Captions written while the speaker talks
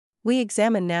We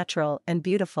examine natural and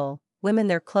beautiful women,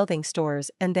 their clothing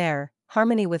stores and their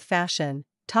harmony with fashion.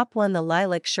 Top 1. The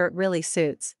lilac shirt really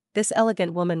suits this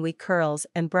elegant woman. We curls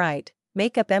and bright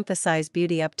makeup emphasize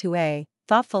beauty. Up to a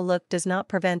thoughtful look does not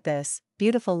prevent this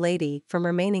beautiful lady from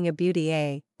remaining a beauty.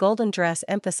 A golden dress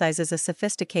emphasizes a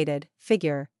sophisticated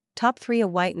figure. Top 3. A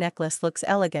white necklace looks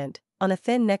elegant on a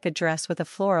thin neck. A dress with a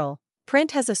floral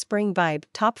print has a spring vibe.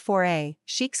 Top 4. A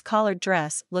chic's collared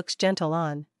dress looks gentle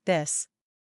on this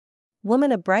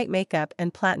woman. A bright makeup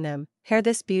and platinum hair.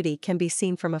 This beauty can be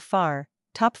seen from afar.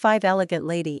 Top 5. Elegant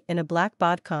lady in a black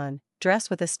bodkin dress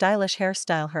with a stylish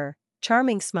hairstyle. Her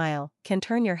charming smile can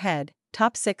turn your head.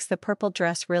 Top 6. The purple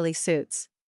dress really suits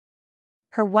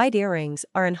her. White earrings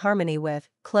are in harmony with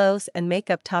clothes and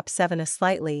makeup. Top 7. A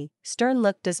slightly stern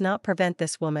look does not prevent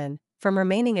this woman from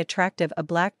remaining attractive. A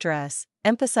black dress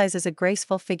emphasizes a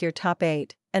graceful figure. Top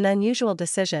 8. An unusual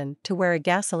decision to wear a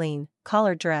gasoline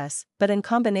collar dress, but in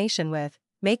combination with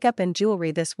makeup and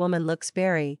jewelry this woman looks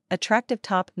very attractive.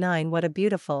 Top 9. What a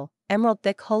beautiful emerald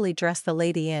thick holey dress the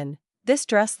lady in this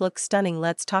dress looks stunning.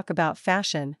 Let's talk about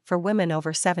fashion for women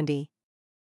over 70.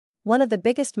 One of the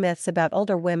biggest myths about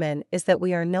older women is that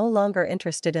we are no longer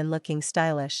interested in looking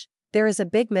stylish. There is a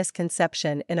big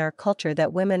misconception in our culture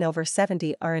that women over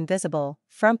 70 are invisible,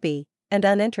 frumpy, and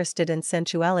uninterested in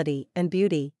sensuality and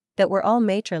beauty, that we're all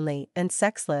matronly and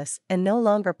sexless and no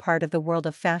longer part of the world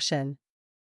of fashion,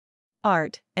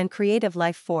 art, and creative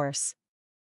life force.